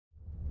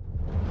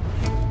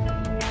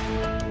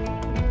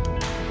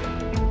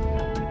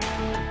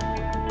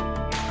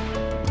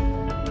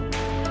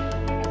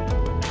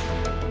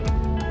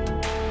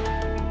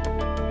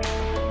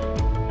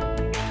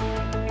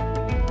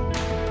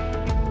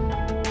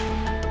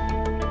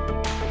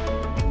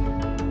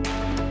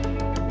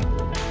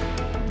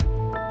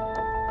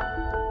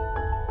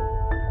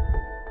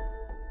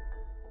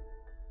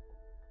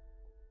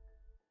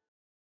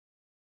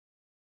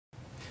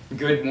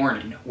Good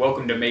morning.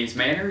 Welcome to Mays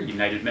Manor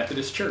United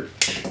Methodist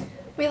Church.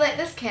 We light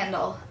this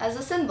candle as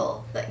a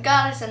symbol that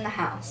God is in the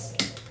house.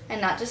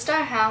 And not just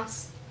our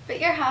house,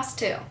 but your house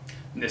too.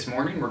 This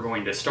morning we're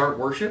going to start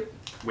worship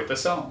with a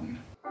song.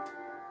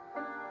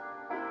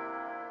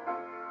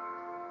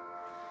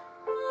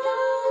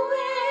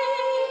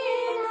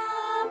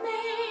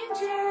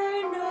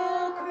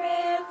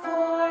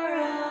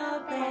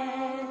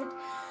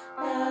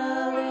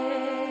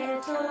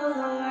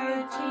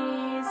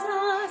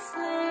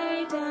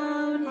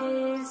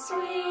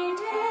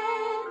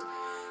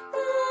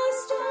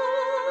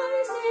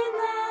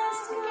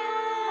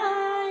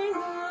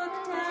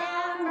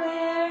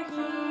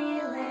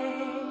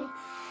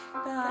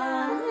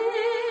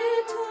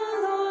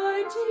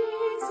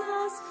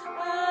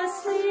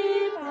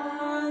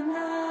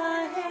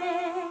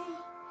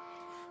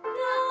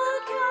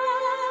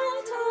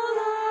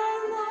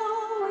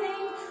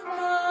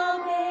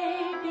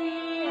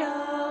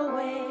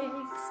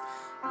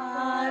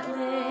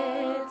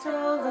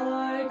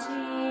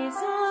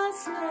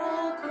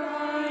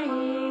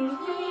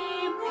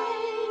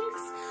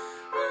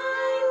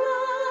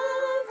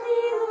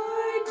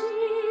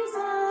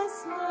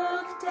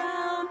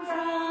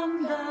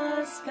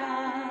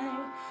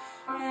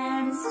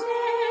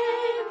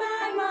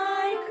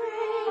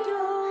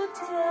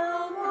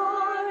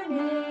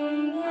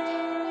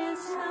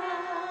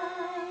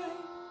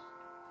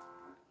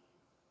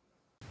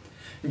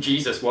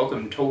 Jesus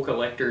welcomed toll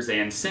collectors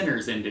and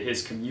sinners into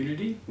his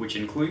community, which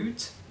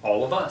includes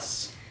all of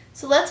us.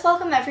 So let's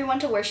welcome everyone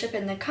to worship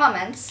in the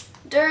comments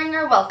during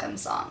our welcome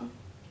song.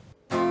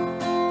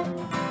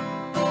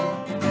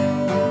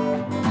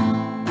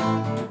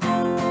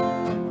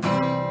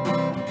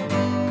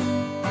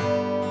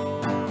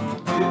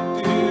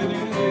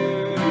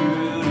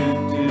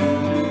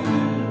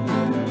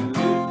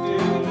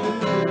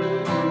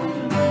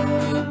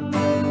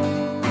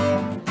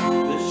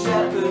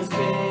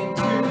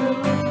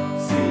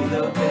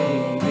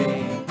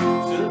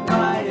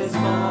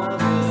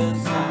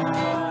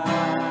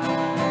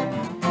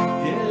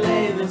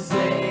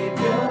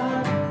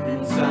 Savior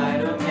inside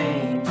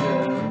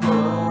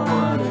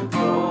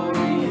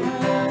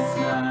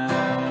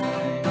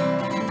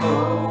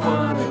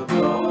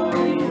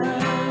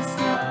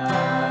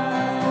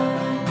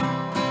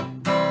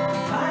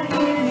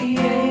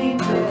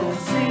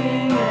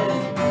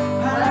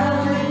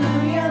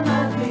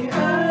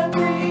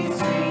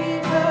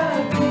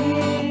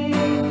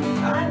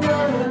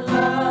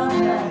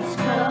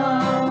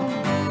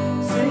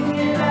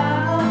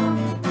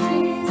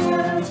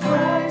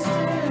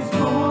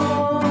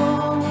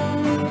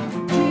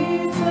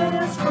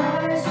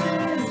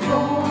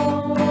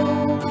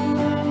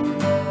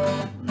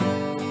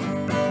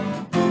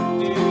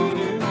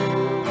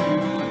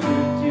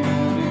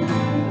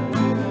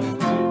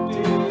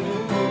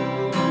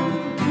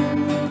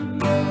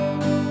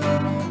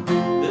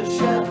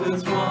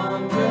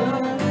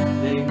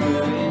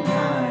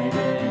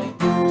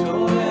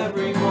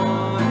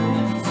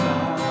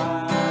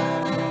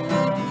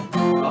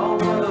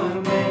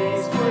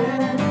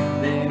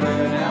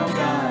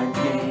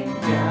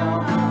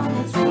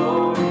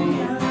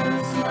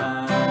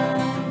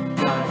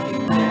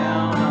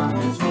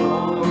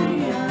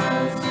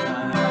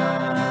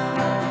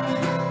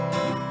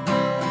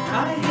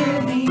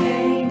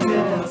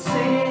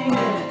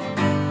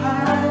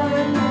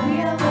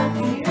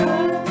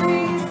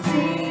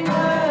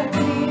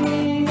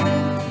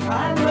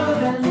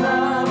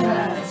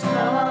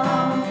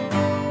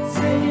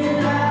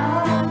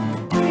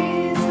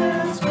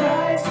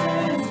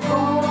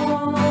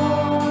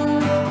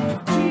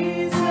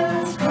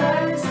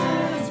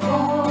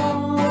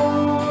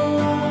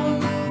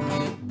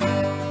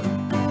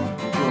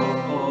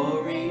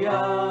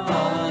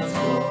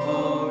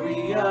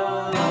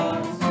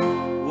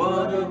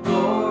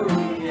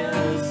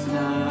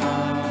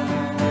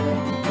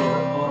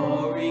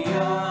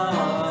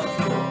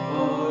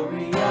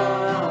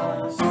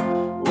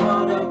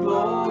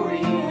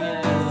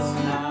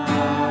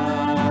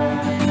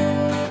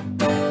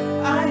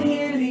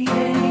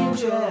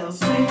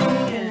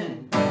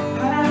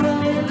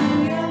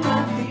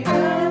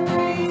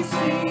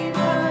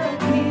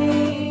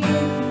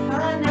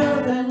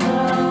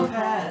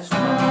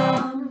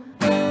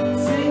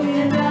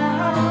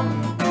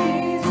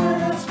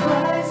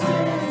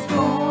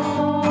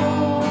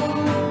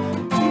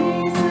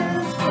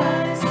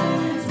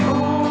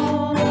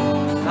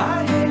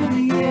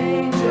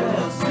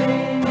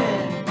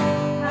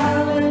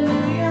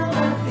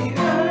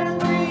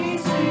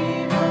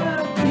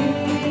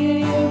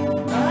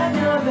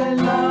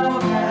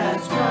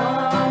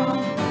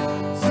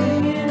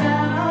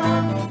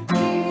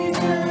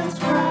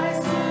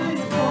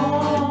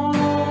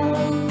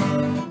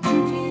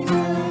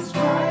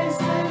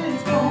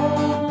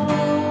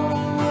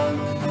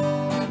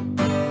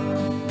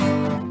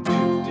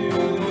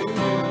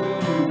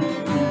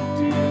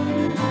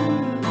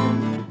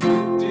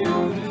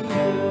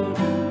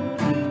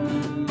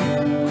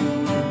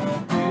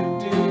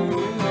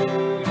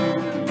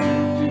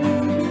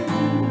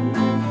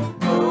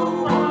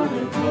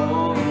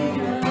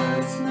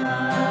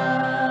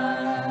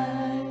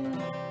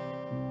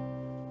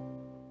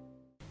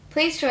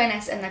Please join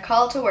us in the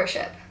call to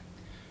worship.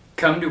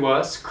 Come to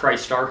us,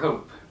 Christ our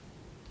hope.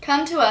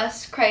 Come to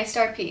us, Christ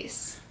our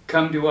peace.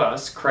 Come to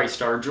us,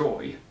 Christ our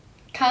joy.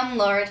 Come,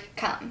 Lord,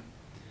 come.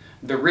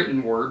 The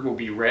written word will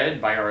be read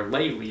by our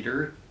lay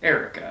leader,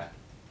 Erica.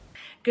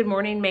 Good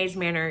morning, Mays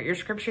Manor. Your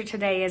scripture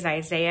today is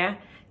Isaiah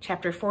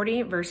chapter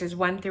 40, verses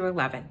 1 through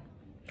 11.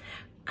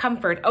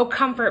 Comfort, O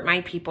comfort my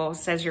people,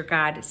 says your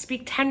God.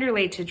 Speak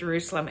tenderly to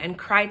Jerusalem and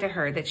cry to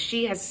her that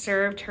she has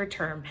served her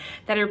term,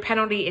 that her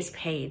penalty is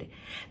paid,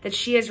 that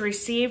she has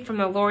received from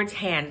the Lord's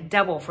hand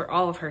double for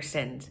all of her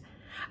sins.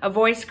 A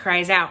voice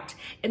cries out,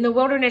 in the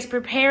wilderness,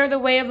 prepare the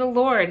way of the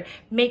Lord.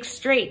 Make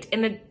straight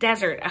in the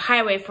desert a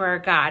highway for our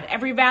God.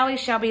 Every valley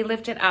shall be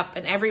lifted up,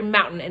 and every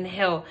mountain and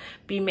hill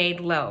be made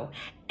low,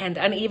 and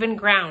uneven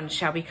ground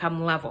shall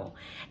become level,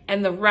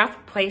 and the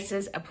rough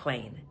places a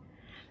plain.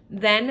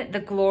 Then the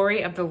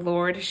glory of the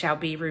Lord shall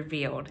be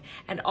revealed,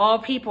 and all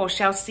people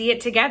shall see it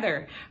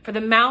together, for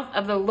the mouth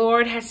of the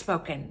Lord has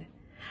spoken.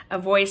 A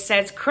voice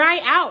says,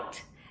 cry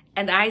out.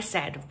 And I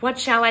said, what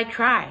shall I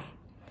cry?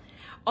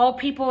 All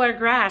people are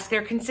grass.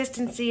 Their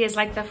consistency is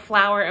like the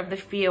flower of the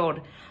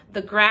field.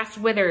 The grass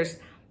withers,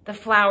 the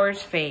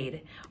flowers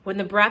fade. When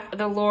the breath of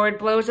the Lord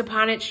blows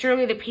upon it,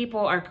 surely the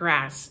people are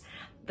grass.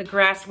 The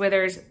grass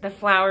withers, the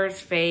flowers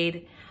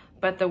fade,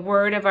 but the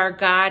word of our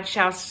God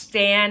shall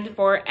stand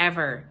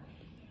forever.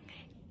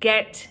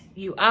 Get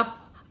you up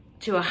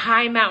to a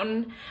high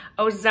mountain,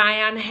 O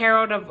Zion,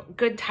 herald of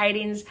good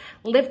tidings.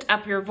 Lift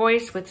up your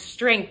voice with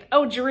strength,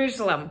 O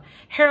Jerusalem,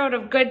 herald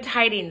of good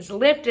tidings.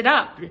 Lift it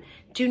up.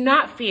 Do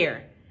not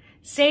fear.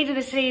 Say to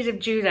the cities of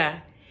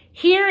Judah,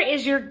 here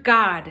is your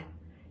God.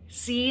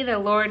 See, the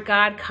Lord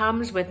God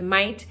comes with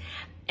might,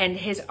 and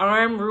his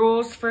arm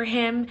rules for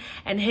him,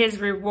 and his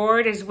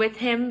reward is with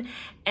him,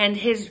 and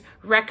his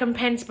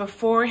recompense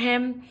before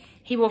him.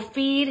 He will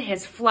feed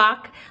his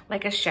flock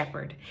like a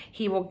shepherd.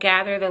 He will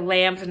gather the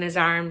lambs in his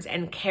arms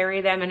and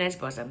carry them in his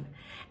bosom,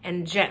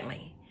 and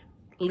gently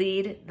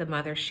lead the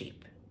mother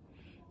sheep.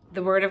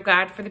 The word of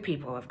God for the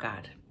people of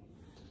God.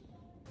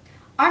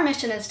 Our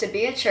mission is to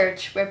be a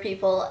church where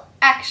people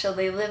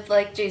actually live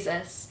like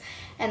Jesus.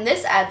 And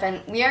this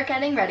Advent, we are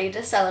getting ready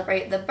to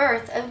celebrate the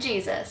birth of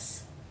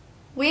Jesus.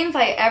 We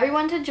invite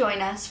everyone to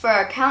join us for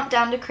our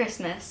countdown to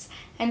Christmas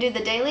and do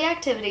the daily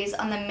activities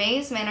on the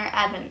Mays Manor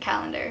Advent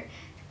calendar.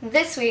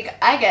 This week,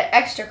 I get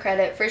extra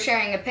credit for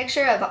sharing a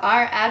picture of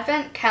our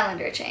Advent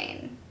calendar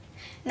chain.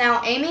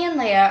 Now, Amy and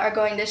Leah are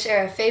going to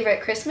share a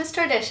favorite Christmas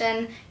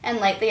tradition and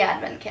light the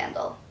Advent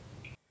candle.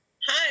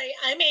 Hi,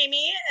 I'm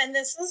Amy, and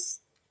this is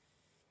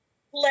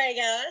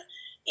Leah.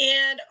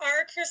 And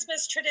our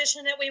Christmas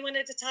tradition that we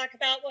wanted to talk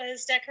about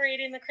was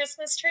decorating the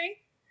Christmas tree.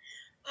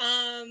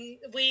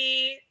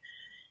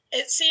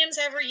 It seems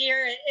every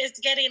year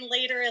it's getting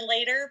later and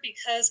later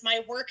because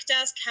my work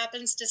desk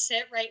happens to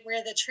sit right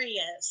where the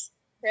tree is,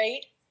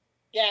 right?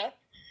 Yeah.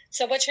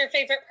 So what's your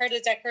favorite part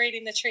of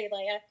decorating the tree,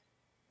 Leah?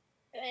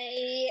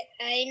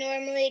 I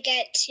normally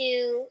get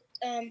to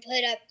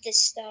put up the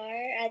star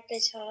at the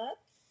top.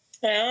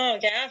 Oh,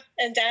 yeah.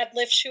 And Dad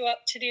lifts you up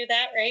to do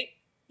that, right?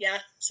 Yeah.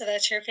 So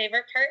that's your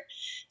favorite part.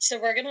 So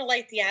we're going to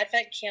light the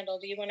Advent candle.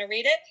 Do you want to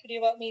read it or do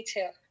you want me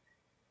to?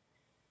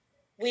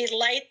 We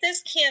light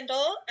this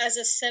candle as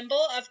a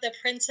symbol of the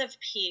Prince of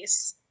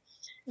Peace.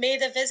 May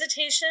the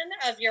visitation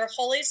of your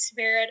Holy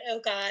Spirit, O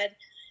God,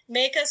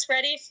 make us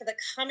ready for the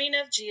coming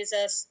of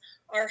Jesus,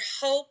 our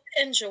hope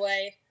and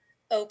joy.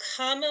 O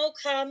come,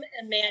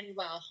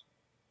 Emmanuel.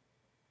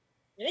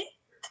 Ready?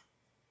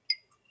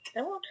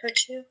 That won't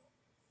hurt you.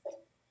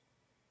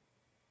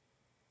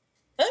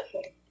 Oh,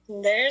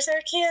 there's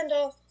our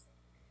candle.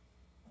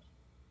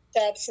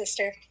 Dab,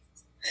 sister.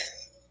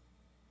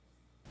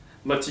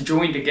 Let's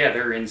join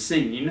together in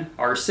singing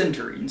our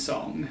centering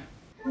song.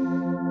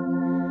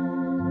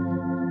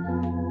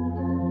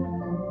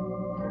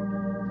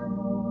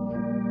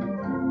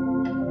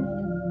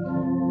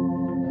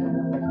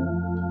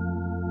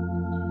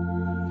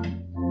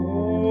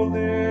 O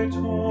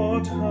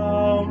little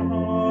town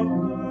of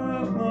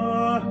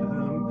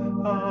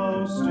Bethlehem,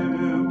 how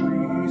still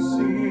we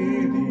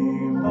see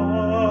thee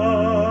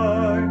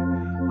lie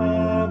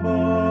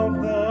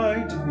above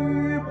thy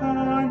deep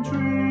and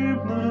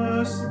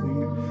dreamless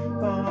sleep.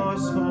 The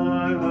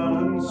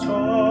silent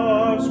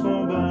stars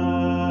go by.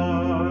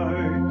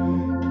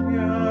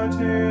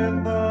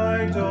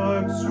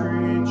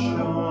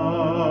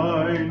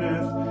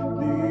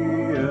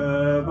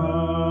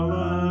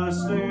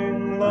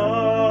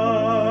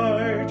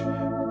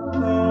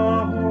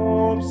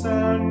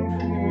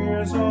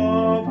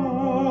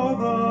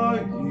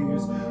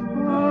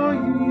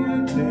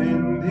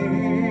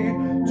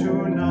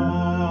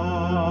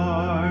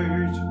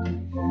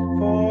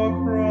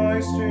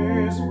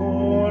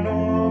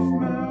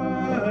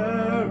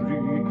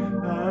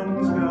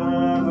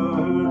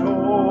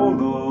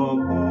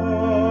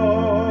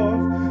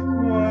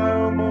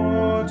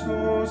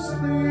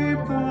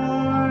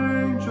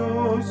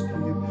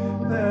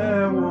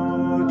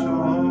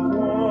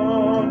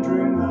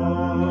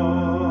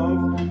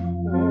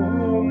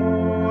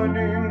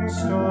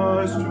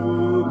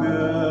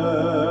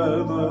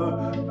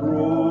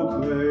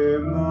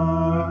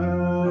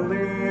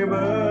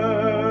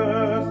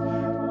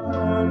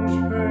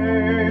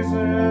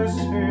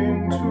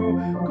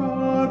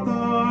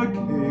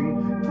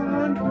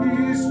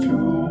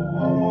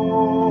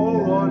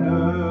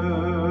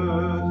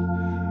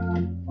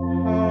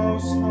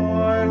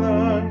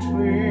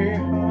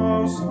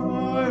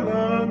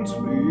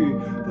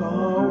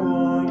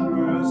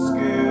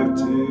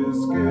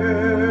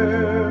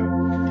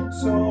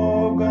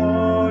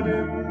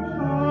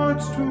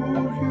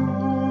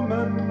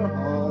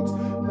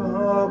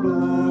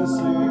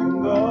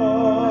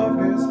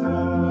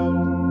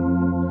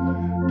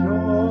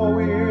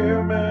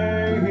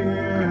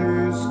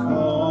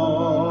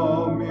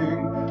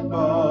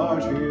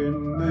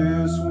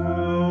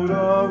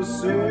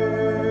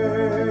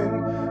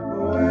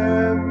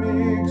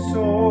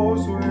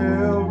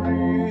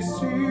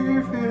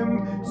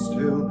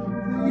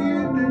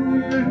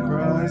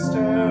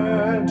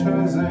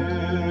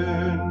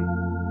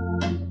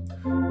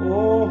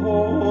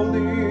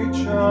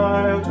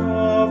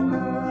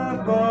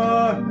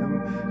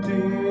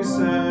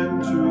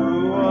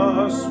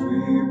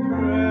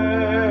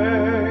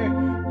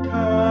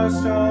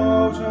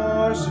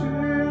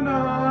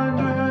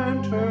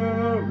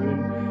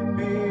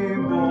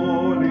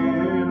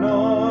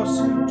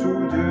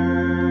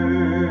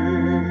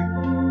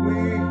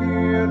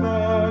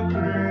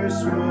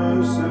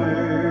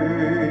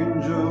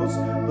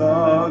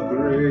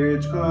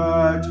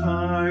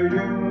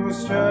 abiding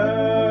still.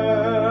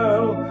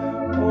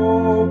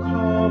 Oh,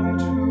 come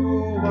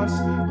to us,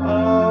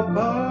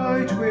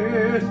 abide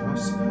with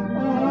us,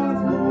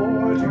 our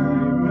Lord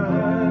Emmanuel.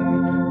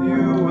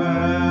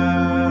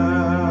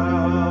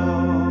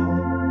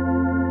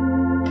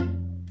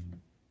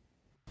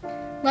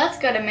 Let's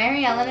go to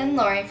Mary Ellen and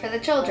Lori for the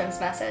children's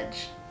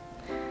message.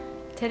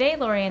 Today,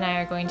 Lori and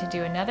I are going to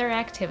do another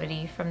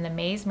activity from the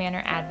Mays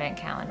Manor Advent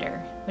Calendar,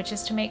 which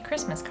is to make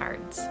Christmas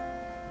cards.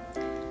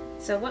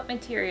 So what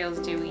materials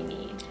do we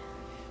need?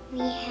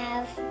 We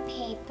have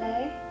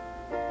paper,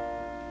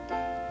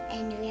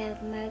 and we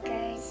have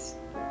markers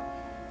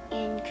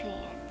and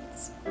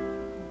crayons.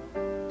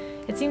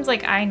 It seems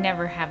like I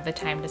never have the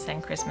time to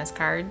send Christmas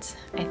cards.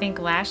 I think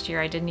last year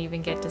I didn't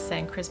even get to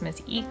send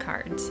Christmas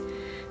e-cards.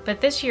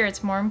 But this year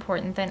it's more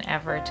important than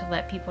ever to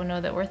let people know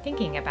that we're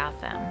thinking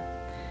about them.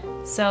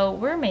 So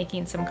we're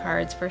making some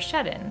cards for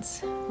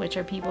shut-ins, which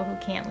are people who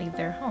can't leave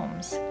their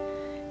homes.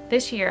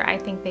 This year I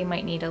think they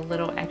might need a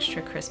little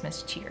extra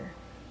Christmas cheer.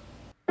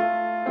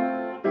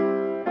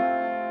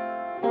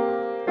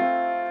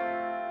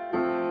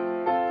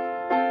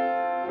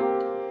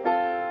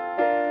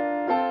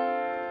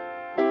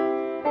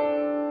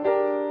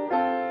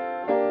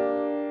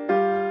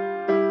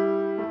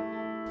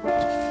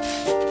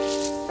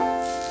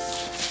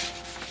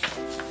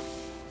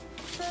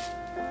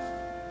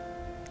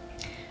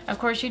 Of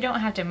course, you don't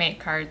have to make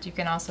cards, you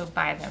can also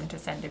buy them to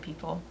send to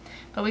people.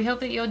 But we hope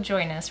that you'll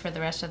join us for the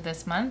rest of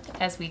this month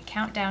as we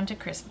count down to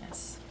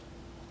Christmas.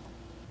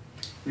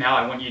 Now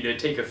I want you to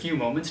take a few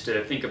moments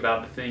to think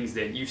about the things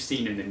that you've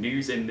seen in the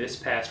news in this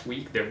past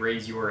week that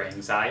raise your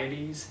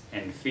anxieties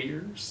and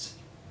fears.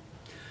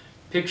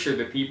 Picture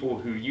the people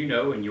who you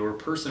know in your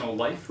personal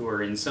life who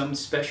are in some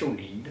special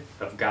need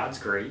of God's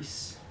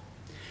grace.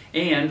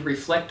 And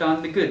reflect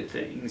on the good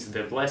things,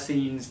 the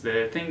blessings,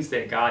 the things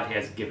that God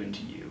has given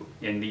to you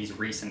in these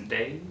recent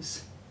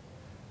days.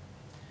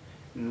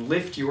 And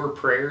lift your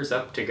prayers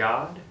up to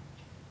God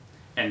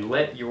and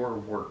let your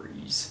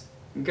worries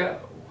go.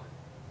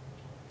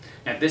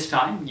 At this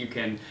time, you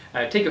can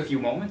take a few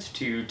moments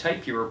to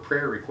type your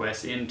prayer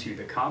requests into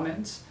the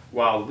comments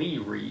while Lee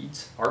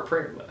reads our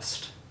prayer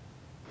list.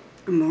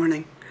 Good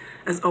morning.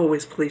 As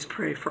always, please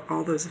pray for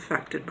all those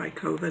affected by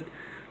COVID,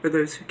 for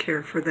those who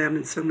care for them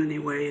in so many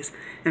ways,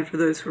 and for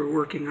those who are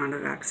working on a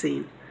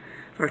vaccine.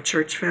 For our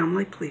church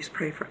family, please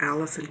pray for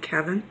Alice and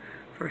Kevin,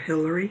 for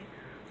Hillary,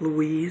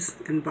 Louise,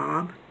 and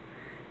Bob.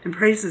 And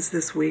praises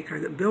this week are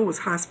that Bill was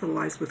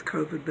hospitalized with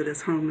COVID but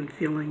is home and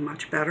feeling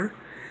much better.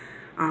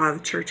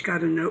 The church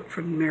got a note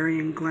from Mary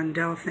and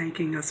Glendale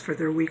thanking us for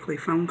their weekly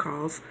phone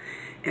calls,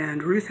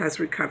 and Ruth has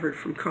recovered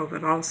from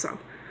COVID also.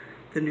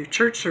 The new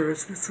church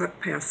service this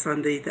past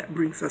Sunday that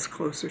brings us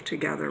closer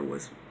together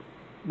was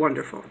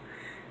wonderful.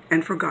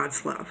 And for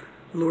God's love,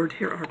 Lord,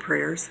 hear our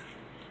prayers.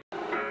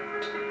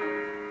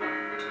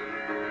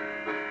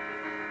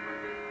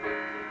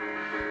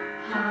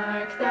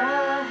 Hark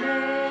the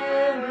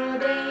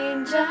herald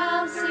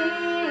angels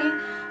sing,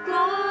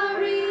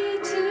 glory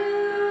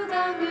to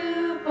the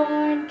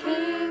newborn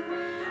King.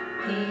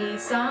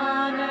 Peace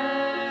on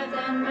earth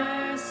and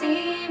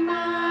mercy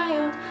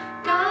mild,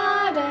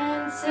 God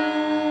and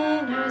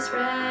sinners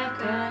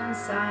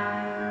reconciled.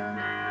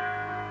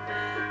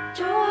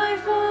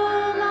 Joyful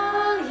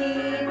all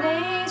ye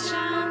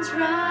nations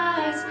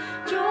rise,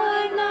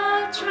 join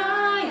the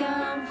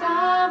triumph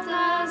of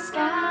the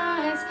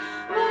skies.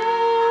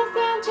 With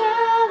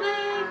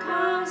angelic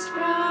host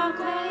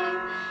proclaim,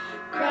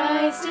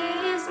 Christ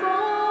is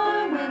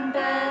born in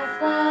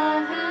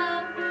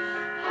Bethlehem.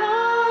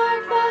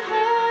 Hark the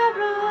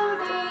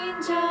herald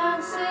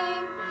angels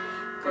sing,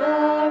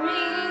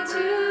 glory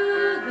to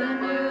the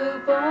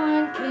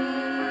newborn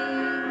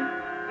King.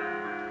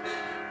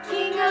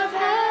 King of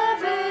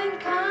heaven,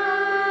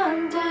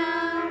 come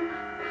down.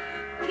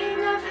 King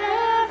of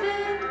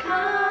heaven,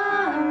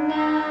 come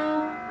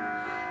now.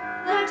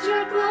 Let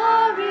your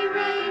glory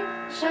reign,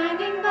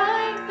 shining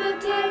like the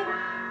day.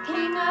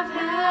 King of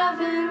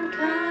heaven,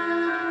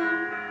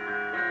 come.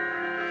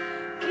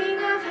 King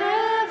of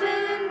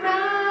heaven,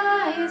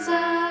 rise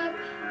up.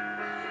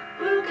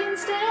 Who can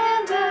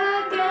stand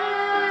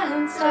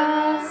against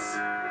us?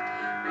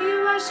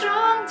 You are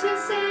strong to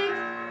save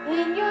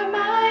in your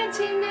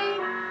mighty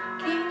name.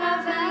 King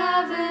of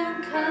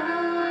heaven,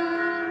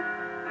 come.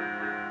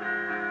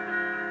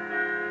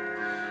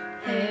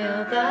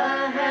 Hail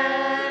the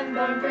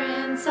heaven-born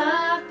Prince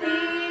of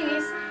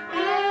Peace.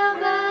 Hail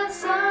the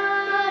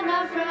Son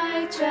of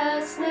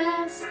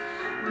Righteousness.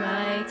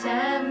 Light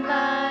and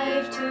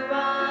life to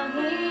all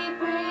he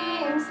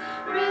brings,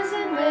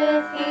 risen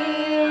with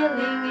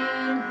healing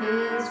in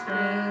his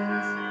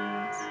wings.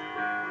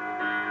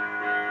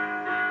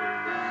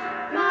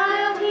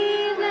 Mild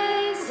he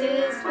lays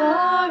his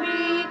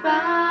glory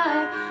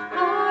by,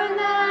 born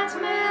that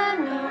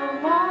man no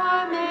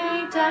more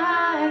may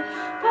die,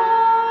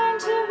 born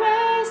to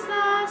raise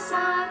the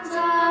sons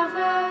of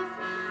earth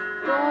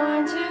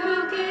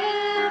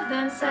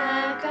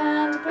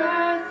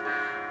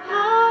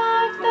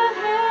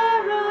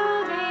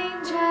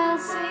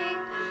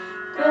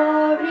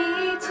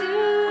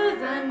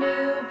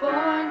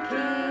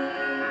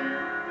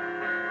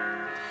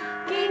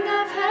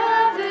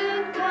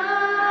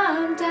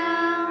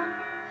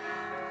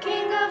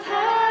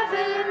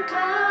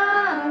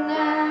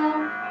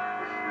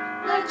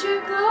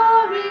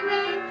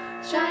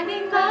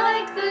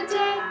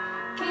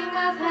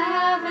of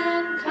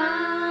heaven,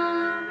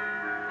 come.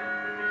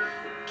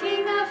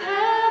 King of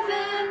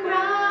heaven,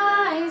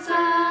 rise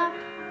up.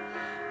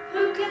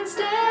 Who can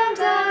stand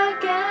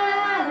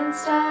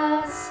against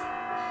us?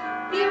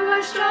 You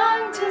are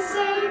strong to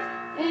save,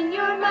 in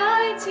your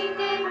mighty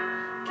name,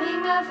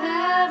 King of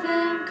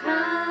heaven,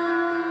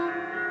 come.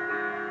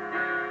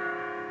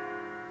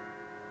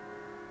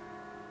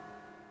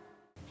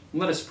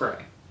 Let us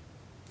pray.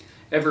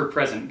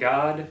 Ever-present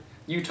God,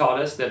 you taught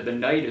us that the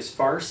night is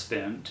far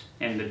spent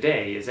and the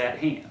day is at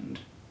hand.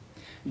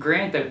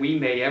 Grant that we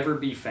may ever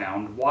be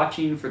found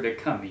watching for the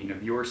coming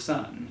of your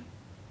Son.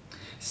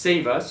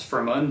 Save us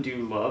from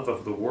undue love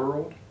of the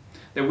world,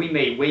 that we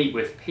may wait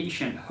with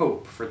patient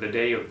hope for the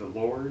day of the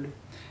Lord,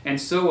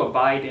 and so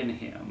abide in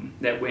him,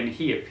 that when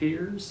he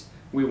appears,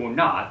 we will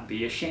not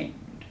be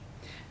ashamed.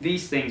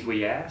 These things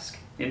we ask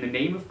in the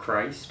name of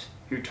Christ,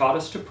 who taught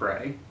us to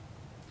pray.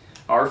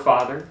 Our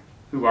Father,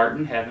 who art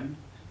in heaven,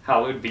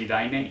 hallowed be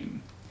thy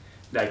name.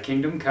 Thy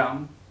kingdom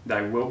come,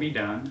 thy will be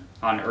done,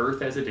 on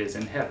earth as it is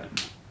in heaven.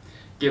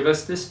 Give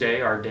us this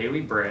day our daily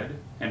bread,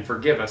 and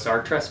forgive us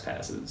our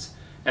trespasses,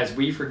 as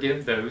we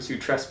forgive those who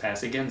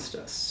trespass against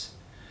us.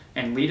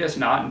 And lead us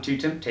not into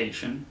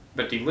temptation,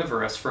 but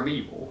deliver us from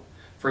evil.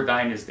 For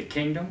thine is the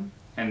kingdom,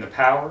 and the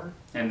power,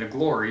 and the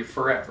glory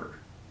forever.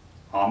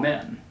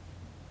 Amen.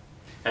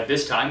 At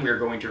this time, we are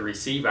going to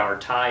receive our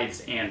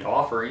tithes and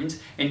offerings,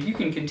 and you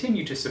can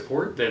continue to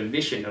support the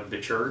mission of the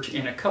church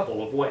in a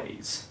couple of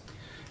ways.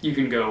 You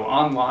can go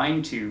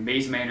online to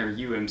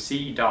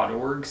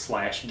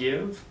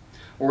maysmanorumc.org/give,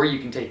 or you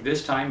can take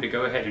this time to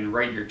go ahead and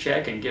write your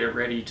check and get it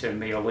ready to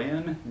mail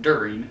in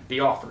during the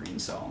offering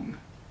song.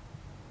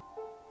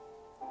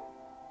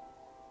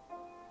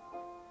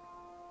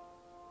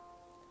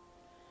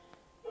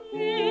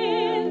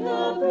 In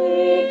the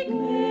bleak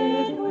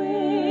midwinter,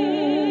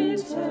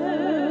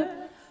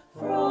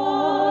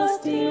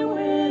 frosty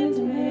wind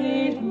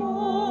made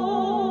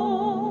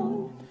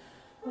moan,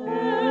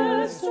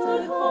 earth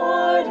stood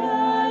hard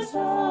as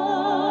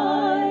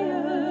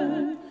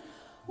iron,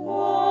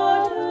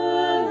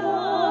 water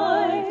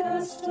like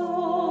a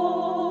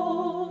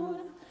stone.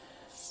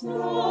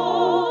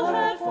 Snow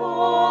had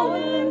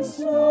fallen,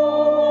 snow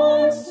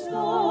on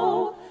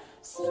snow,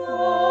 snow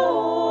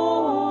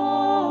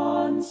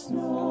on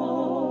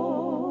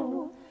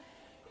snow.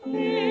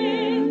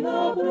 In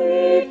the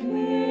bleak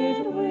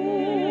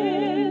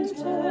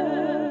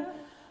midwinter,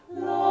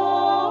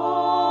 long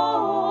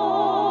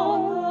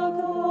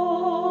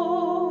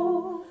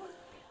ago,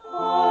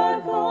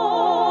 our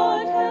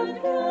God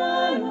heaven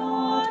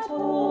cannot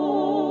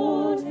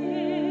hold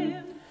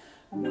him,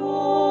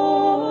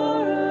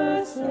 nor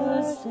earth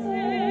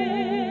sustain.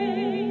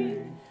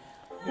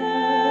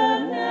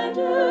 Heaven and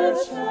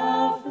earth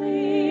shall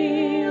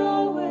flee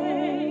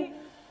away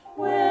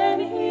when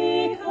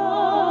he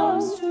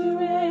comes to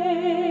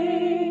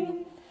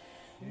reign.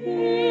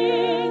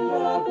 In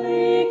the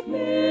bleak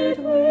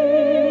midwinter,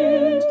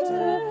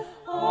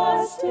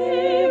 our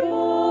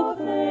stable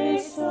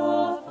place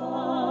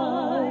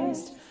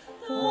sufficed.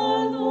 The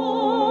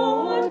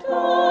Lord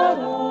God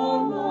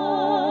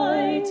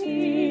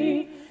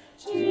Almighty,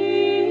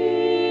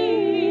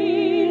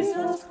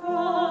 Jesus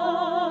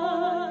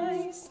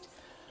Christ.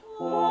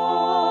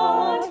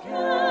 What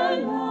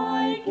can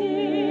I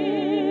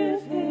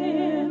give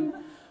him,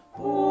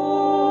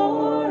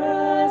 poor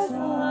as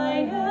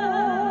I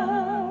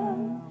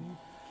am?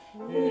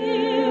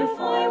 If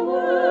I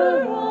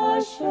were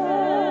a shepherd,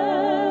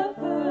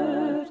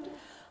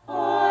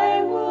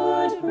 I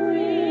would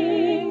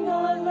bring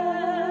a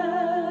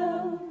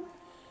lamb.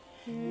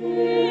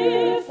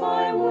 If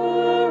I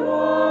were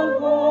a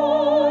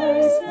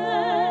wise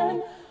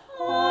man,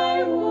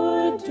 I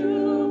would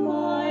do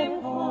my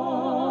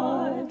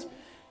part.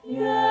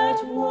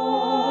 Yet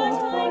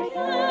what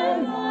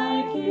can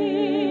I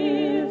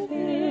give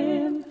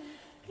him?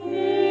 Give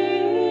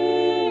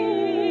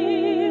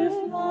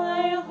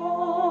my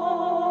heart.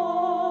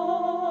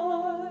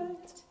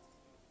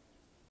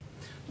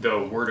 The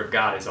Word of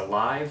God is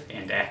alive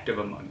and active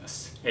among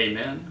us.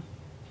 Amen.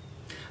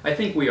 I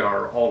think we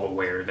are all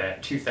aware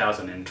that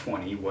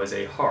 2020 was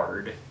a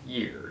hard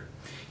year.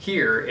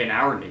 Here in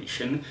our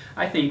nation,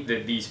 I think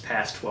that these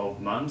past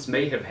 12 months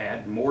may have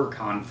had more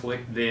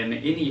conflict than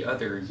any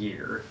other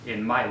year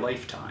in my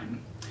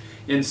lifetime.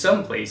 In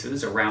some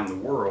places around the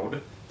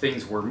world,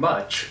 things were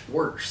much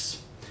worse.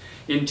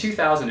 In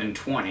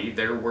 2020,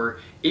 there were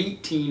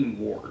 18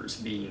 wars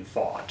being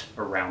fought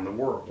around the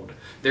world.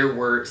 There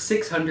were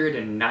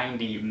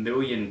 690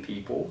 million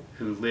people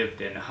who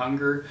lived in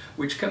hunger,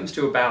 which comes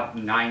to about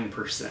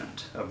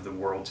 9% of the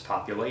world's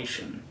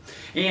population.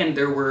 And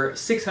there were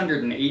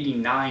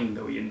 689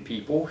 million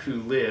people who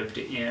lived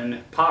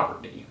in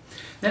poverty.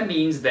 That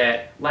means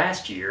that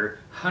last year,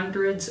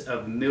 hundreds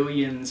of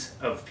millions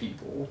of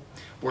people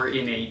were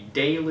in a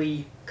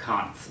daily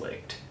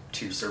conflict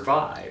to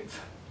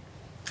survive.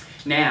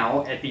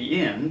 Now, at the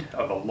end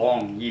of a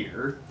long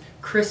year,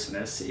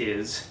 Christmas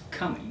is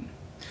coming.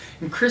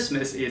 And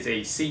Christmas is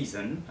a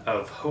season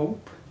of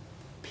hope,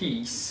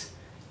 peace,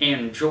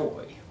 and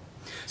joy.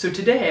 So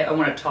today I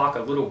want to talk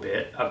a little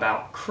bit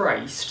about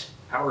Christ,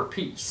 our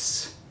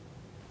peace.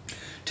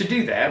 To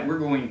do that, we're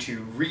going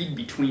to read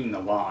between the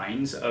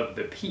lines of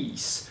the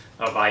peace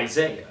of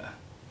Isaiah.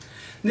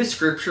 This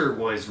scripture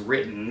was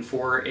written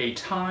for a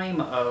time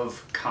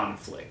of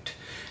conflict.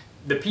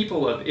 The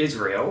people of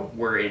Israel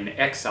were in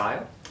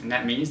exile, and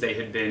that means they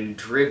had been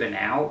driven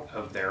out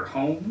of their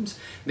homes.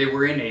 They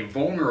were in a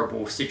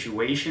vulnerable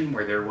situation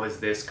where there was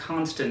this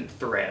constant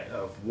threat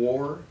of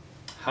war,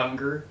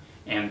 hunger,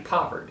 and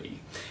poverty.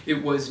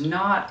 It was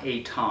not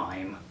a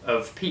time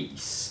of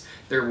peace.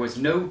 There was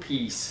no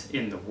peace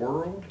in the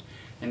world,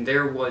 and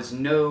there was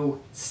no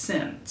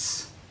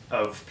sense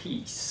of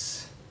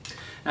peace.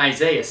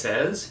 Isaiah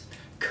says,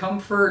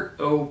 "Comfort,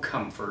 O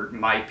comfort,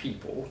 my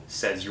people,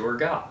 says your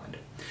God.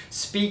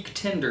 Speak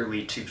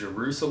tenderly to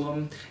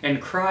Jerusalem,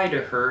 and cry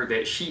to her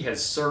that she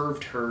has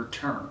served her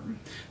term,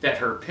 that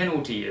her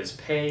penalty is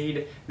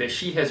paid, that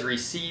she has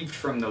received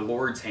from the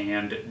Lord's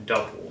hand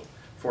double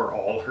for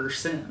all her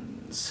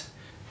sins."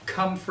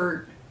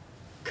 Comfort,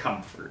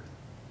 comfort.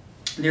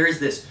 There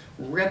is this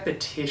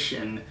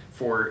repetition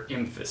for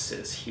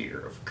emphasis here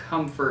of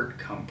comfort,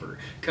 comfort,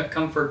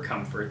 comfort,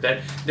 comfort,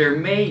 that there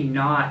may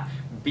not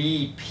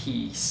be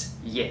peace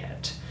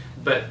yet,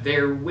 but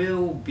there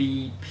will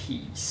be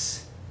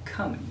peace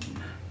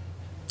coming.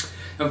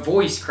 A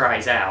voice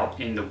cries out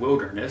in the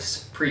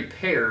wilderness,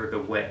 "Prepare the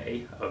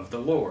way of the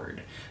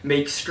Lord.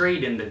 Make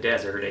straight in the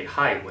desert a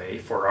highway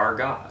for our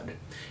God.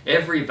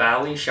 Every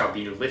valley shall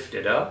be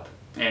lifted up,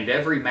 and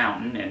every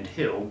mountain and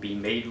hill be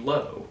made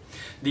low.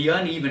 The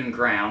uneven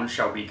ground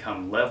shall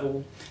become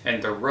level,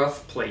 and the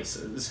rough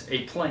places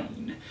a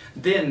plain.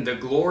 Then the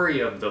glory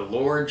of the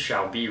Lord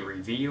shall be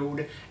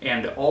revealed,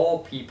 and all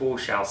people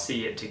shall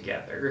see it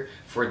together,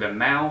 for the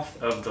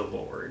mouth of the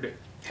Lord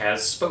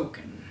has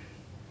spoken."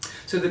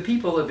 So the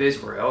people of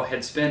Israel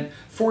had spent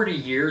 40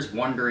 years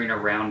wandering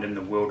around in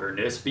the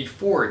wilderness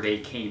before they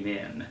came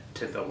in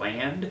to the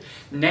land.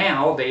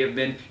 Now they have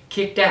been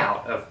kicked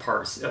out of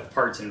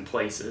parts and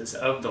places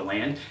of the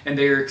land, and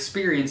they are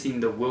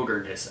experiencing the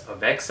wilderness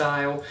of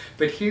exile.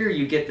 But here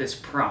you get this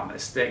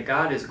promise that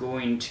God is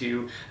going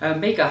to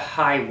make a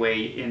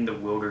highway in the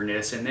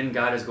wilderness, and then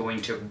God is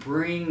going to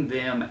bring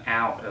them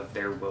out of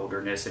their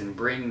wilderness and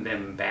bring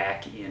them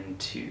back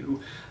into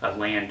a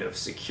land of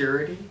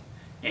security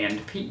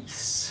and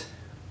peace.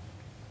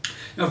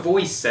 A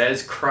voice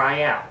says,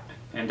 "Cry out."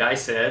 And I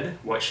said,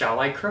 "What shall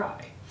I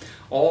cry?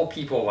 All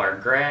people are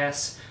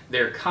grass.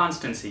 Their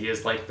constancy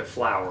is like the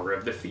flower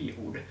of the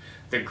field.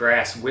 The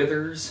grass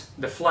withers,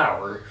 the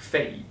flower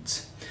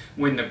fades,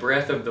 when the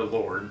breath of the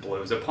Lord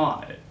blows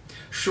upon it.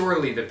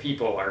 Surely the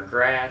people are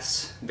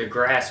grass. The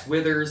grass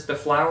withers, the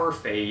flower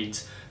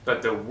fades,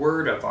 but the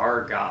word of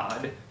our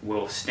God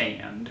will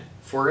stand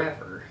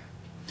forever."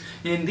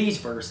 In these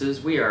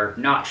verses, we are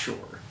not sure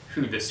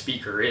who the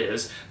speaker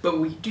is, but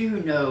we do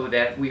know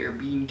that we are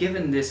being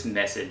given this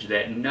message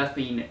that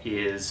nothing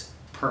is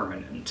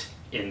permanent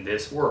in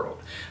this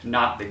world.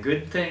 Not the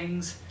good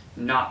things,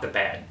 not the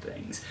bad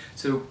things.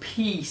 So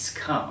peace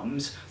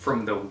comes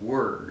from the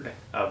Word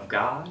of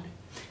God.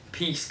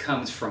 Peace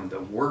comes from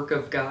the work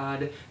of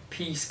God.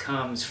 Peace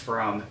comes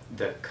from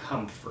the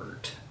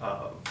comfort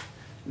of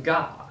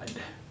God.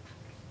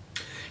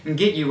 And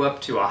get you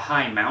up to a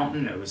high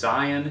mountain, O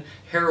Zion,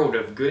 herald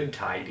of good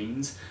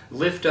tidings.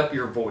 Lift up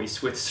your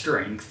voice with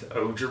strength,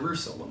 O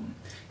Jerusalem,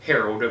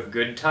 herald of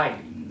good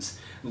tidings.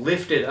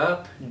 Lift it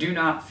up, do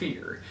not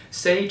fear.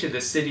 Say to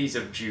the cities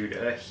of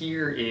Judah,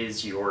 "Here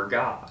is your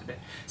God."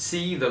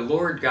 See, the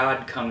Lord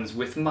God comes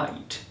with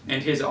might,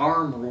 and his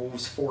arm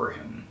rules for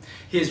him.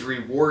 His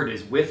reward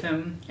is with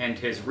him, and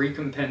his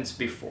recompense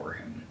before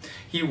him.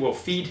 He will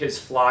feed his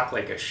flock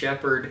like a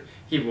shepherd.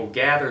 He will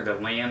gather the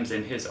lambs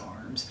in his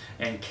arms,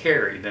 and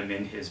carry them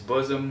in his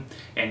bosom,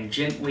 and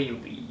gently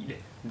lead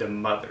the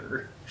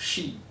mother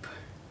sheep.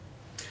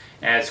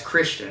 As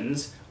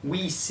Christians,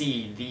 we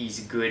see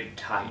these good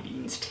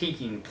tidings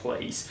taking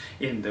place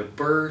in the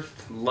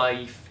birth,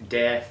 life,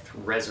 death,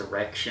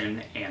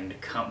 resurrection,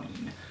 and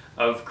coming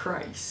of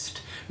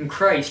Christ. And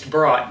Christ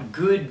brought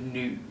good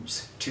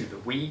news to the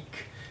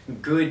weak,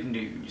 good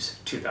news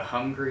to the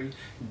hungry,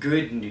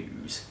 good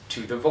news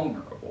to the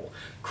vulnerable.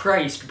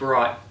 Christ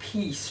brought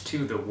peace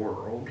to the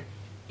world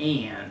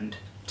and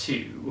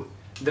to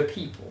the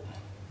people.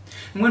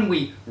 When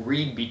we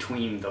read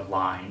between the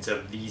lines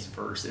of these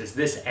verses,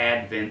 this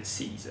Advent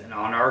season,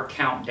 on our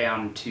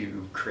countdown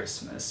to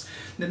Christmas,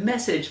 the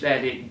message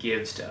that it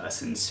gives to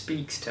us and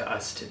speaks to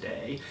us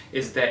today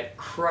is that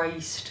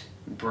Christ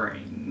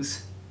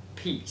brings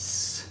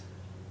peace.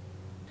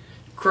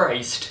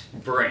 Christ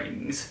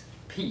brings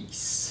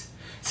peace.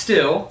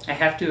 Still, I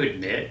have to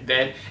admit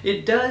that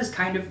it does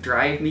kind of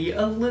drive me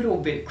a little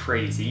bit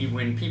crazy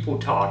when people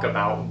talk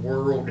about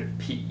world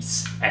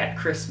peace at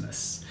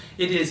Christmas.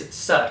 It is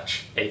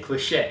such a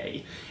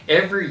cliche.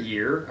 Every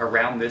year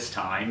around this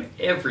time,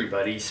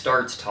 everybody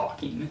starts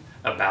talking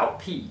about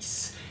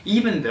peace,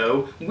 even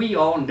though we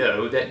all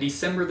know that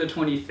December the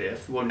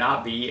 25th will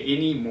not be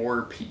any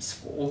more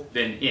peaceful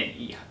than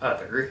any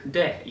other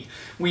day.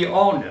 We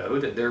all know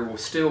that there will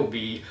still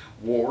be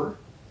war,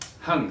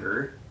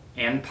 hunger,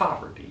 and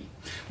poverty.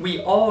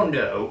 We all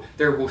know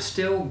there will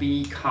still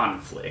be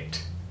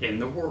conflict in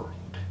the world.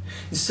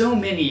 So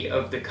many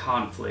of the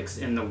conflicts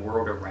in the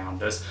world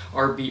around us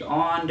are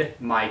beyond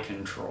my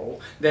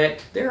control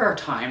that there are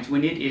times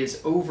when it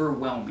is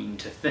overwhelming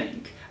to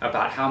think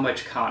about how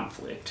much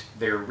conflict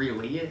there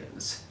really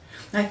is.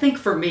 I think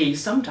for me,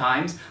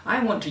 sometimes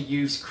I want to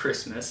use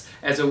Christmas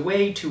as a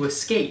way to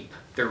escape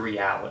the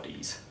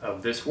realities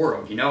of this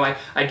world. You know,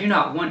 I do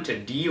not want to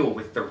deal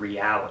with the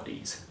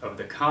realities of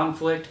the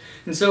conflict,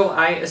 and so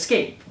I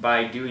escape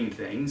by doing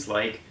things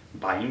like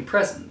buying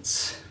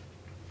presents.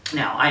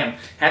 Now, I am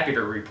happy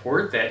to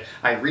report that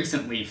I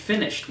recently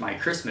finished my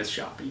Christmas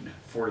shopping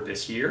for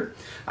this year.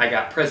 I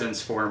got presents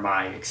for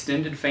my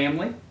extended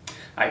family.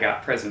 I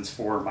got presents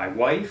for my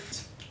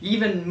wife.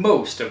 Even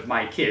most of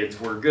my kids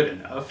were good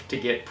enough to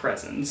get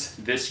presents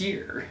this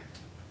year.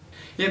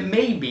 It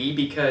may be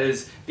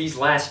because these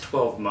last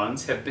 12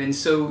 months have been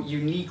so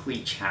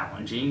uniquely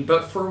challenging,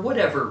 but for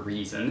whatever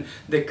reason,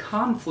 the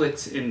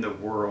conflicts in the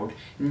world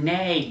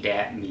nagged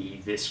at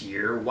me this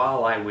year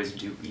while I was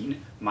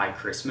doing my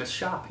Christmas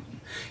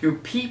shopping. You know,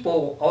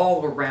 people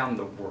all around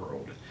the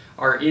world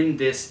are in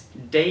this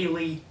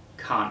daily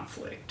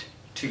conflict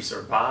to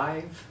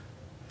survive,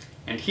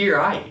 and here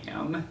I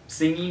am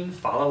singing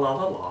fa la la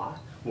la la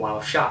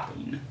while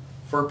shopping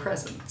for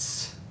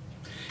presents.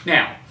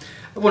 Now,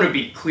 I want to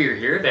be clear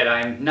here that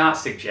I'm not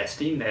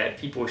suggesting that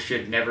people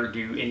should never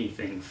do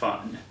anything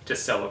fun to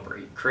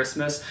celebrate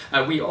Christmas.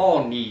 We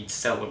all need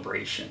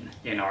celebration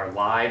in our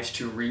lives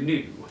to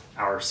renew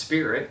our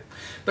spirit.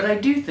 But I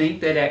do think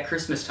that at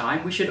Christmas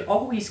time we should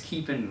always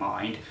keep in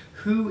mind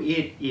who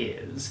it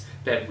is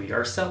that we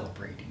are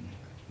celebrating.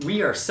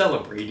 We are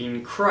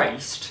celebrating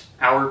Christ,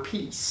 our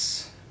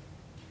peace.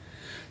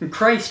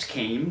 Christ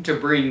came to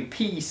bring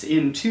peace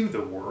into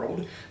the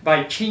world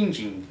by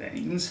changing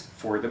things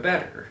for the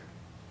better.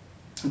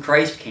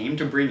 Christ came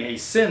to bring a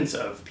sense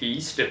of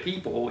peace to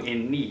people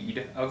in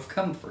need of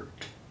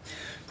comfort.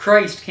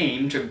 Christ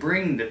came to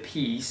bring the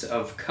peace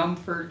of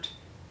comfort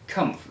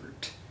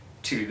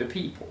to the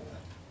people.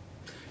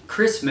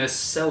 Christmas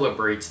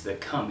celebrates the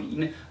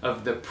coming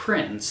of the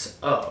Prince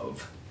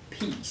of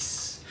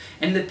Peace.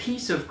 And the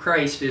peace of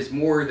Christ is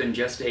more than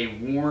just a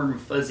warm,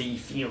 fuzzy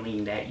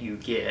feeling that you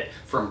get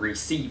from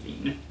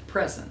receiving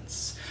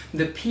presents.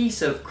 The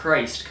peace of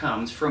Christ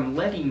comes from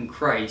letting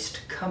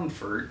Christ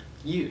comfort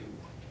you.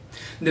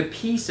 The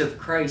peace of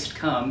Christ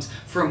comes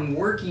from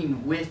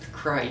working with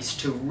Christ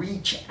to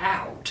reach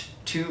out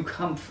to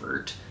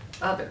comfort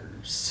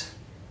others.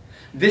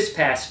 This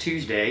past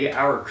Tuesday,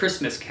 our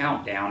Christmas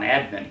Countdown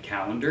Advent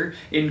calendar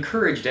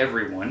encouraged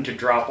everyone to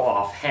drop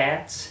off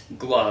hats,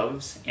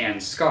 gloves,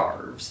 and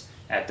scarves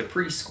at the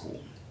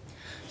preschool.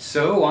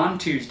 So on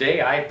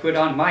Tuesday, I put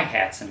on my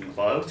hats and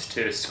gloves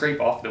to scrape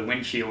off the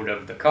windshield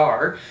of the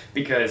car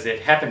because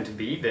it happened to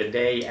be the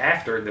day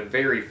after the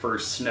very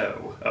first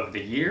snow of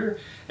the year,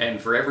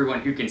 and for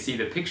everyone who can see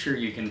the picture,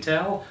 you can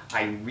tell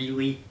I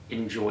really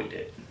enjoyed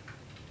it.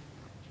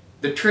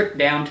 The trip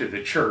down to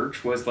the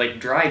church was like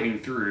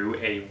driving through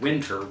a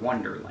winter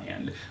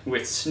wonderland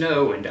with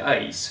snow and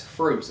ice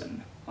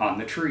frozen on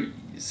the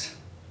trees.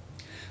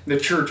 The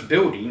church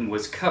building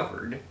was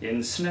covered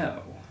in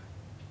snow.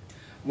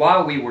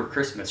 While we were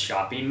Christmas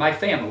shopping, my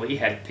family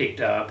had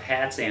picked up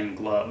hats and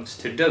gloves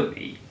to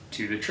donate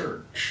to the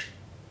church.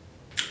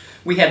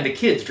 We had the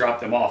kids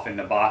drop them off in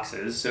the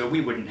boxes so we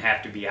wouldn't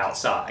have to be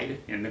outside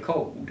in the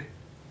cold.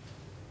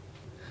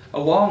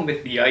 Along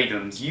with the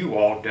items you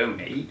all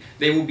donate,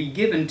 they will be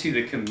given to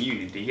the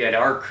community at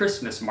our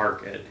Christmas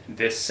market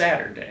this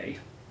Saturday.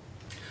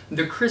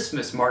 The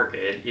Christmas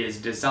market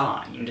is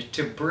designed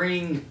to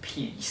bring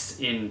peace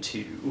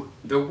into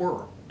the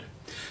world.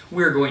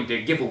 We're going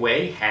to give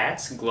away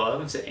hats,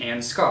 gloves,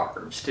 and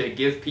scarves to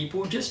give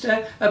people just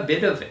a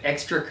bit of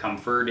extra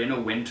comfort in a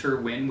winter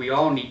when we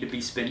all need to be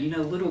spending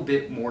a little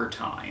bit more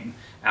time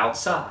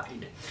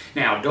outside.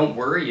 Now, don't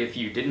worry if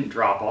you didn't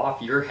drop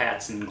off your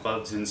hats and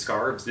gloves and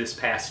scarves this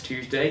past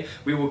Tuesday.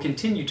 We will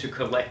continue to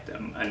collect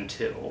them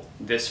until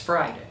this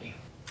Friday.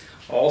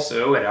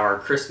 Also, at our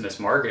Christmas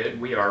market,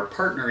 we are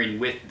partnering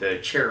with the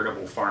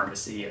Charitable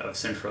Pharmacy of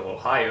Central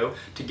Ohio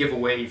to give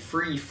away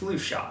free flu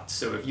shots.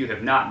 So if you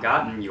have not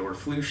gotten your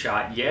flu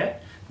shot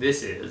yet,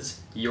 this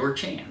is your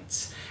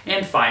chance.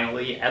 And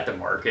finally, at the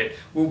market,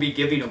 we'll be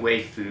giving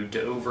away food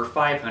to over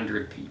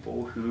 500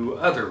 people who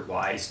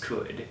otherwise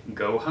could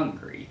go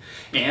hungry.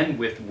 And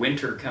with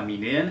winter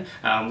coming in,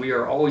 we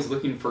are always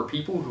looking for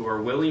people who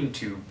are willing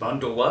to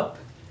bundle up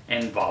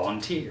and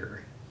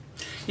volunteer.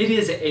 It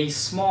is a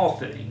small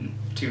thing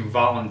to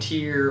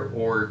volunteer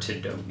or to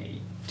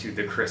donate to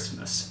the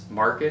Christmas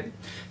market,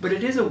 but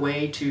it is a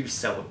way to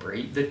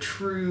celebrate the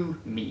true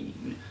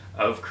meaning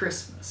of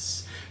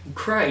Christmas.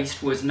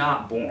 Christ was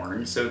not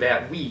born so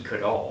that we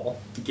could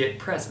all get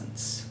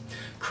presents.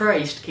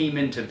 Christ came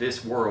into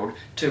this world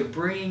to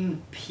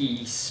bring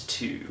peace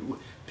to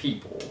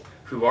people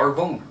who are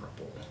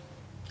vulnerable.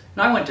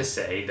 And I want to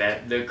say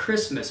that the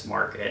Christmas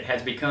market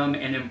has become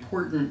an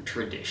important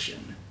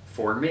tradition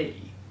for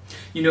me.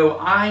 You know,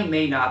 I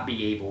may not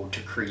be able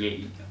to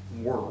create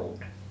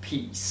world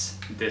peace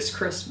this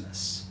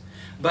Christmas,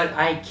 but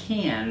I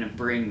can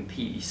bring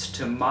peace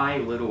to my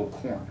little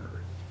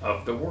corner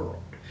of the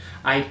world.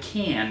 I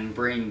can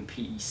bring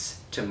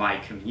peace to my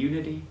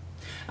community.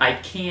 I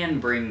can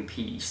bring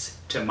peace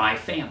to my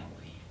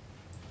family,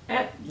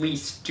 at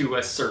least to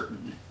a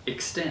certain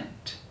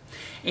extent.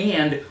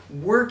 And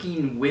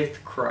working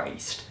with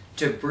Christ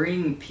to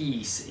bring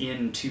peace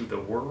into the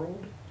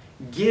world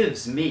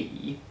gives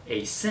me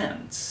a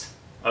sense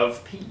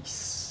of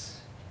peace.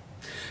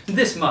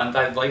 This month,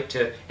 I'd like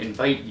to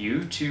invite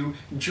you to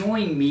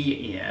join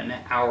me in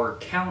our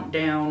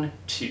countdown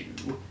to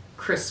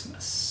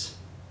Christmas.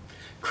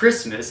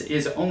 Christmas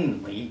is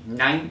only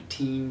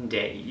 19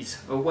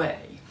 days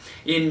away.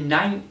 In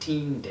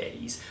 19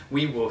 days,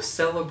 we will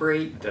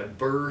celebrate the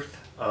birth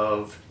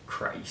of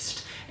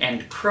Christ,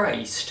 and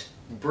Christ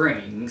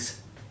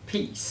brings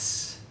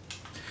peace.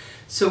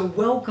 So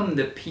welcome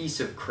the peace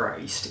of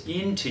Christ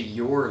into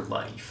your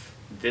life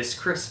this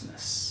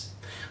Christmas.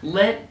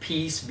 Let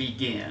peace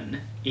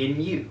begin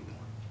in you.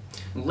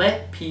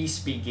 Let peace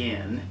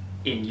begin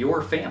in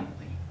your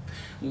family.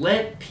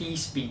 Let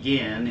peace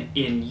begin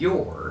in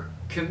your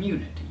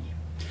community.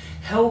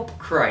 Help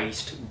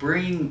Christ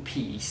bring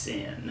peace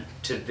in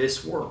to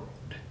this world.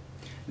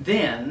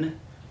 Then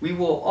we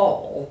will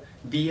all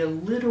be a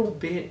little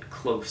bit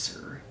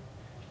closer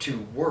to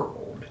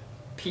world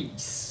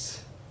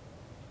peace.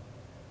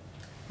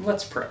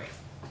 Let's pray.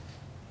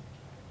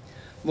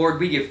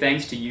 Lord, we give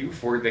thanks to you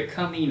for the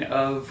coming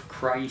of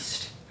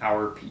Christ,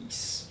 our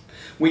peace.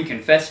 We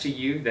confess to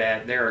you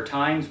that there are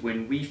times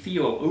when we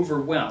feel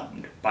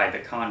overwhelmed by the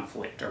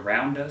conflict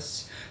around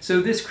us.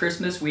 So this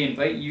Christmas we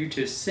invite you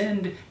to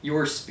send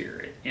your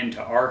Spirit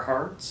into our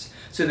hearts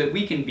so that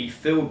we can be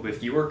filled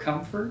with your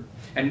comfort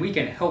and we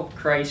can help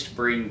Christ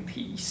bring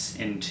peace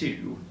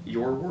into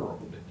your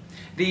world.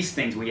 These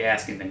things we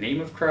ask in the name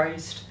of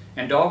Christ,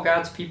 and all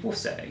God's people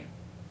say,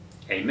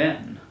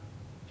 Amen.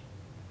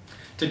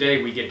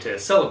 Today we get to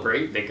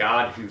celebrate the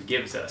God who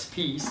gives us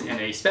peace in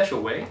a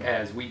special way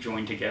as we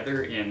join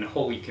together in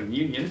Holy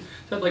Communion.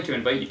 So I'd like to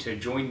invite you to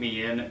join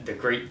me in the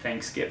Great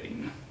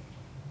Thanksgiving.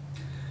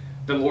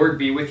 The Lord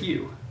be with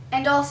you.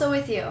 And also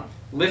with you.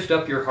 Lift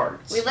up your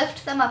hearts. We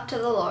lift them up to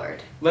the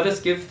Lord. Let us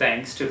give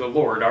thanks to the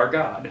Lord our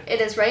God.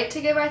 It is right to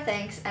give our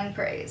thanks and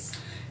praise.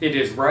 It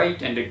is right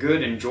and a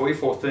good and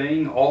joyful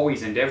thing,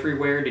 always and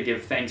everywhere, to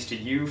give thanks to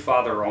you,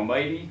 Father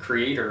Almighty,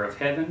 Creator of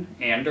heaven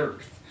and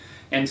earth.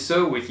 And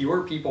so, with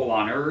your people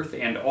on earth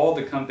and all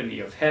the company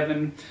of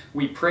heaven,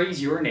 we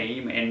praise your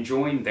name and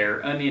join their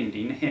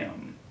unending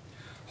hymn.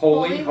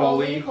 Holy,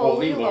 holy,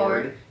 holy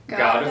Lord,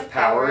 God of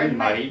power and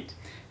might,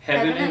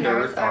 heaven and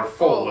earth are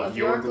full of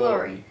your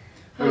glory.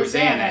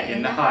 Hosanna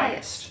in the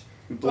highest.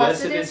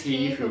 Blessed is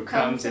he who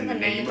comes in the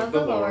name of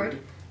the Lord.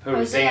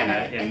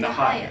 Hosanna in the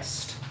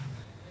highest.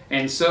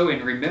 And so,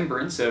 in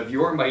remembrance of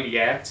your mighty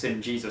acts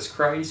in Jesus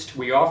Christ,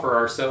 we offer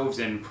ourselves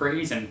in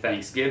praise and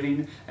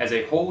thanksgiving as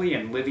a holy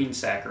and living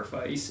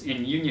sacrifice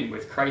in union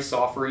with Christ's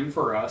offering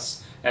for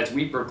us as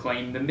we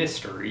proclaim the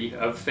mystery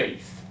of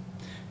faith.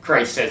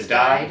 Christ has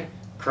died,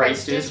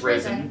 Christ is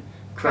risen,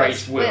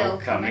 Christ will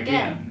come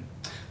again.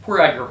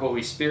 Pour out your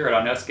Holy Spirit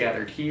on us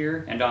gathered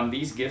here and on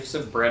these gifts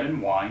of bread and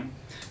wine.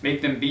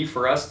 Make them be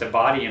for us the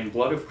body and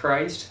blood of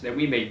Christ, that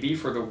we may be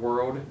for the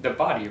world the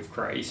body of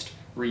Christ,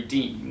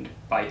 redeemed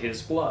by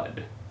his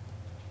blood.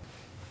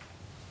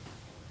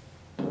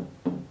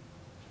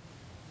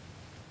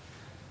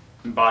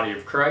 Body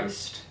of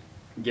Christ,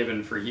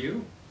 given for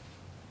you.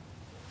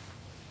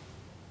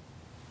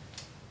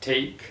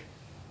 Take,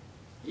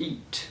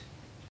 eat.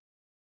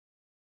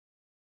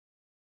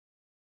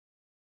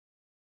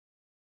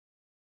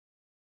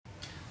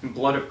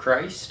 Blood of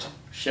Christ,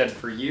 shed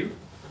for you.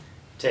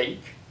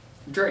 Take,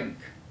 drink.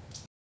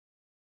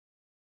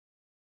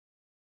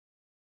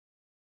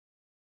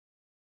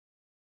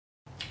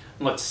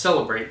 Let's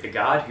celebrate the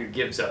God who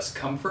gives us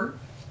comfort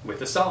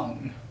with a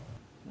song.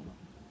 1,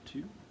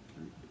 2,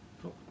 3,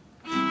 4.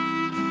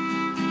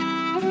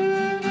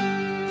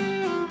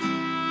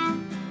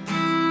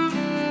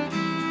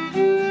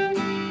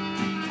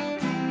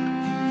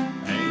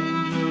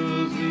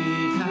 Angels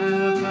we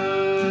have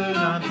heard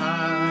on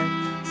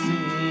high,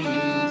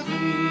 singing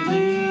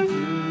sweetly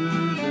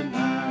through the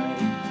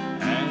night,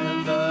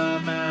 and the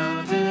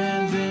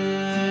mountains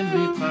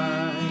in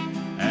reply,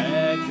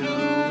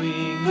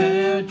 echoing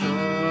their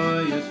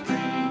joyous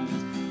strains.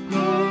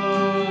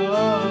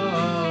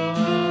 Lord,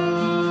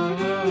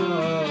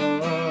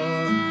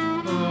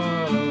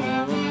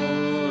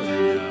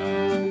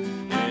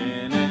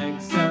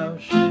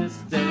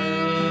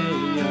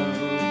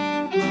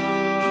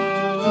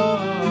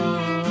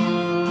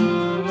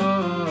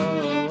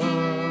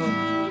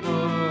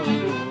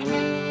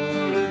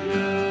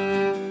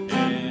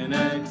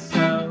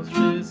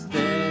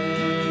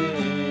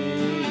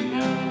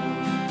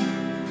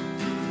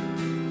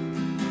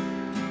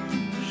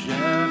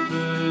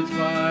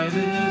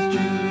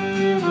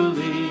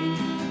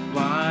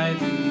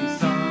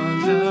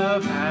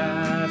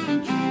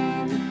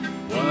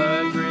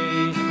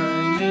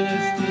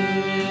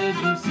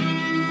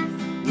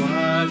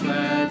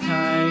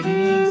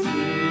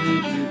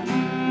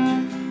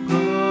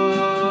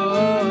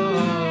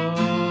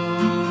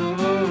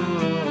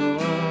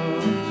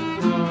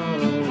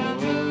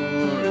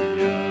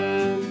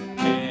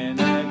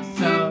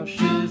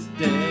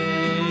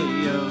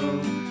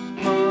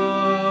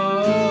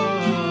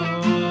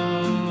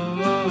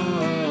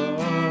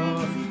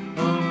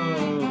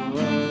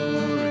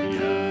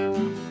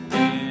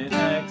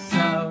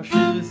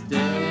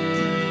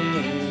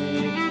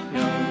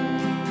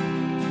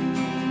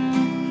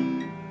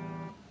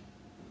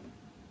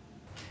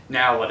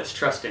 Now let us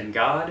trust in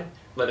God,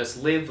 let us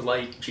live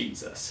like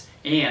Jesus,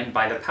 and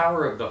by the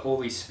power of the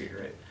Holy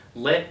Spirit,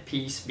 let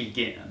peace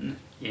begin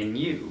in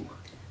you.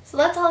 So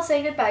let's all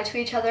say goodbye to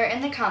each other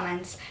in the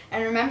comments,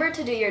 and remember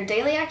to do your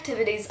daily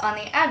activities on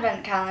the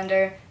Advent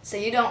calendar so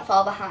you don't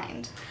fall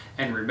behind.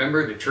 And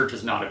remember, the church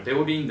is not a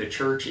building, the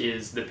church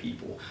is the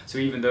people. So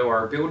even though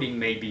our building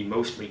may be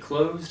mostly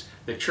closed,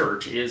 the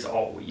church is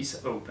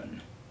always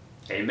open.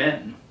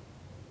 Amen.